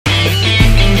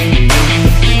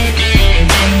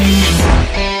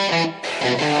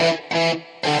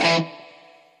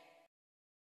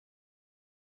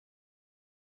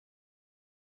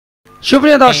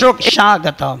সুপ্রিয় দর্শক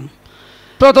স্বাগতম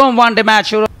প্রথম ওয়ানডে ম্যাচ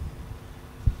শুরু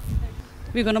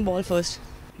We're gonna ball first.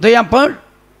 দুই আম্পায়ার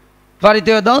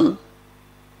ভারতীয় দল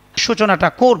সূচনাটা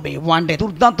করবে ওয়ানডে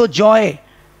দুর্দান্ত জয়ে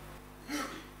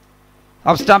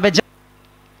অফ স্টাম্পে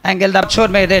অ্যাঙ্গেল দা ছোট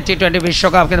মেয়েদের টি-20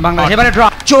 বিশ্বকাপকে বাংলাদেশ এবারে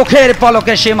ড্রপ চোখের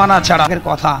পলকে সীমানা ছাড়া এর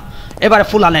কথা এবারে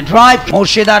ফুলালেন drive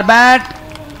মুর্শিদার bat.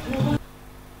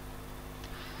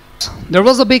 There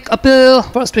was a big appeal.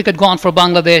 First wicket gone for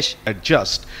Bangladesh.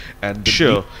 Adjust and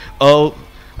show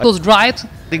Those drives.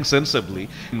 think sensibly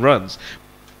runs.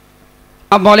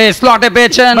 বলে স্লটে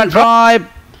পেয়েছেন ড্রাইভ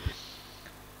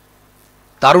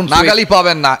দারুণ নাগালি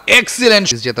পাবেন না এক্সিলেন্ট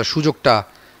জেতার সুযোগটা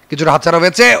কিছুটা হাতছাড়া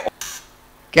হয়েছে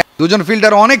দুজন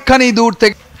ফিল্ডার অনেকখানি দূর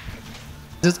থেকে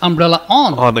This umbrella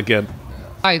on again.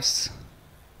 drives.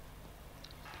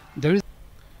 There is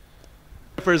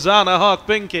For Zana Hawk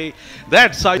Pinky,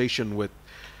 that citation with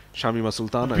Shamima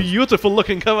Sultana. Beautiful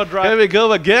looking cover drive. Here we go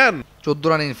again. 14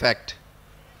 run in fact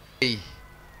এই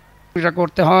এটা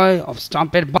করতে হয় অফ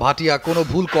স্টাম্পের ভাটিয়া কোনো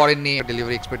ভুল করেননি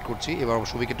ডেলিভারি এক্সপেক্ট করছি এবার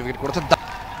অবশ্য উইকেট করেছে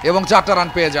এবং 4টা রান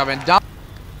পেয়ে যাবেন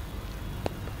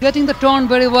getting the turn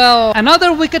very well. Another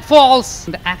wicket falls.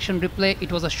 In the action replay,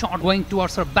 it was a shot going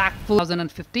towards her back foot.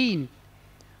 2015.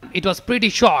 It was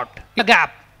pretty short. A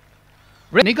gap.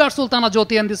 Nigar Sultana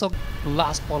Jyoti and this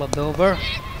last ball of the over.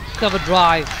 Cover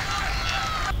drive.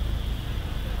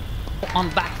 On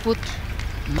back foot.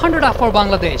 100 up for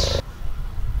Bangladesh.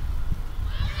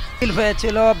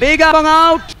 হয়েছিল big এবং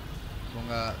out এবং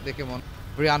দেখে মন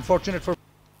very unfortunate for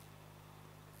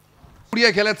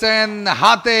কুড়িয়ে খেলেছেন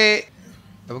হাতে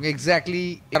এবং exactly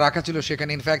রাখা ছিল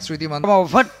সেখানে ইনফ্যাক্ট স্মৃতিমান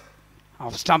ওভার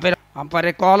অফ স্টাম্পের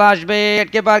আম্পায়ারের কল আসবে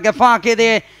উইকেটকিপারকে ফাঁকি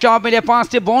দিয়ে সব মিলিয়ে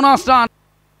 5টি bonus run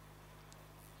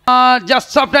just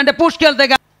soft হ্যান্ডে push খেলতে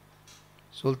গেল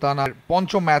সুলতানার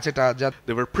পঞ্চম ম্যাচ এটা যা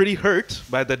They were pretty hurt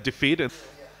by that defeat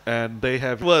and they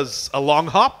have was a long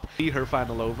hop. Her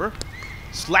final over.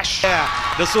 Slash. Yeah,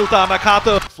 the Sultana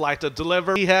Kato flighted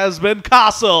delivery. He has been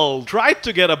castled. Tried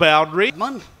to get a boundary.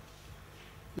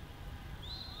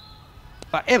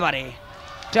 এবারে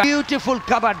beautiful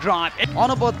cover drive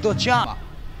অনবদ্য চাপ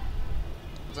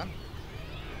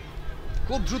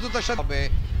খুব দ্রুততার সাথে হবে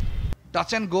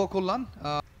touch and go করলেন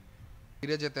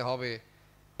ফিরে যেতে হবে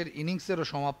এর ইনিংসেরও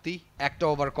সমাপ্তি একটা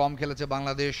ওভার কম খেলেছে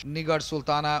বাংলাদেশ নিগার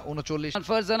সুলতানা 39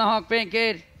 ফারজানা হক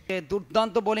পিঙ্কের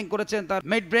দুর্দান্ত বোলিং করেছেন তার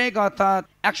মিড ব্রেক অর্থাৎ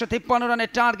 153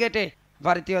 রানের টার্গেটে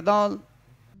ভারতীয় দল.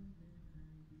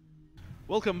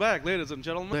 Welcome back, ladies and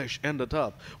gentlemen. Nish ended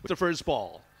up with the first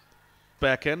ball.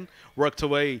 Back in, worked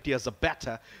away. He has a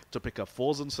batter to pick up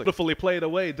 4s and 6s. Beautifully played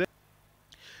away there.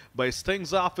 But he stings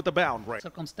off with the boundary.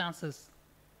 Circumstances.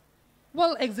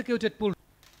 Well executed pull.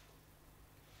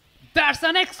 That's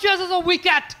an extra as a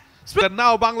wicket. And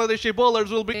now Bangladeshi bowlers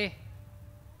will be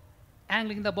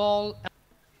Angling the ball.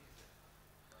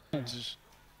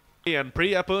 and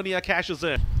Priya Punia cashes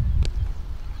in.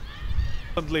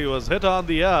 Was hit on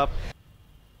the up.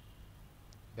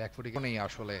 Back ফুটে নেই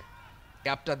আসলে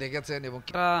ক্যাপটা দেখেছেন এবং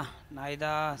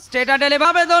নাইদা স্টেটা delivery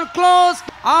আবেদন close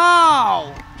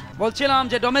out বলছিলাম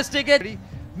যে ডোমেস্টিকে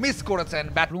miss করেছেন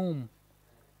bat Room.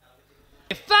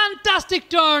 A fantastic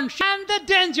turn and the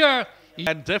danger.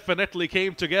 And definitely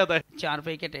came together. 4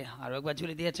 উইকেটে আর একবার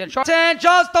ঝুলি দিয়েছেন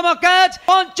ষষ্ঠতম ক্যাচ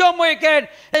পঞ্চম উইকেট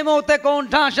এই মুহূর্তে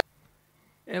কোণঠাসা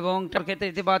এবং তার ক্ষেত্রে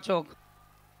ইতিবাচক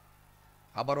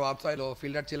আবারও আউটসাইড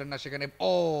ফিল্ডার ছিলেন না সেখানে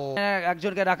ও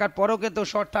একজনকে রাখার পরও কিন্তু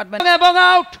শট থার্ডম্যান এবং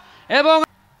আউট এবং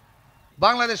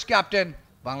বাংলাদেশ ক্যাপ্টেন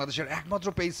বাংলাদেশের একমাত্র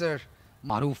পেসার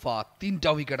মারুফা 3টা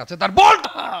উইকেট আছে তার বল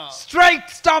স্ট্রাইট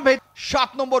স্টাম্প হিট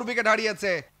 7 নম্বর উইকেট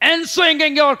হারিয়েছে and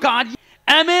swinging your card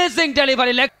amazing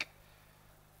delivery leg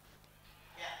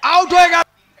out হয়ে গেল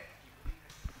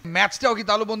ম্যাচটাও কি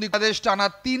তালুবন্দি বাংলাদেশ টানা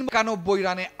 93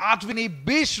 রানে 8 উইনে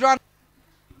 20 run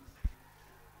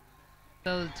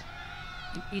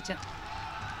In each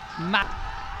match.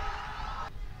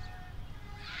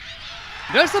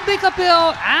 There's a big appeal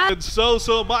and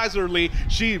So miserly.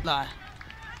 She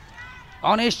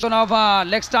অনিশ্চ Nova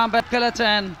leg stump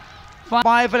খেলেছেন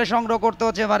পায়ে ফেলে সংগ্রহ করতে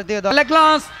হচ্ছে ভারতীয় দল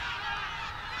ক্লাস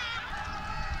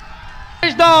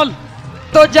দল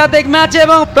আন্তর্জাতিক ম্যাচ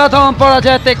এবং প্রথম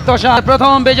পরাজয় তিক্তসা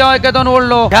প্রথম বিজয় কেতন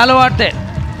উড়ল খেলোয়াড়দের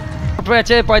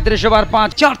রয়েছে 35 ওভার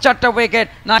 5 4টা উইকেট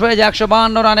না হয়ে যায়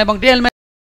 152 রান এবং ডিএল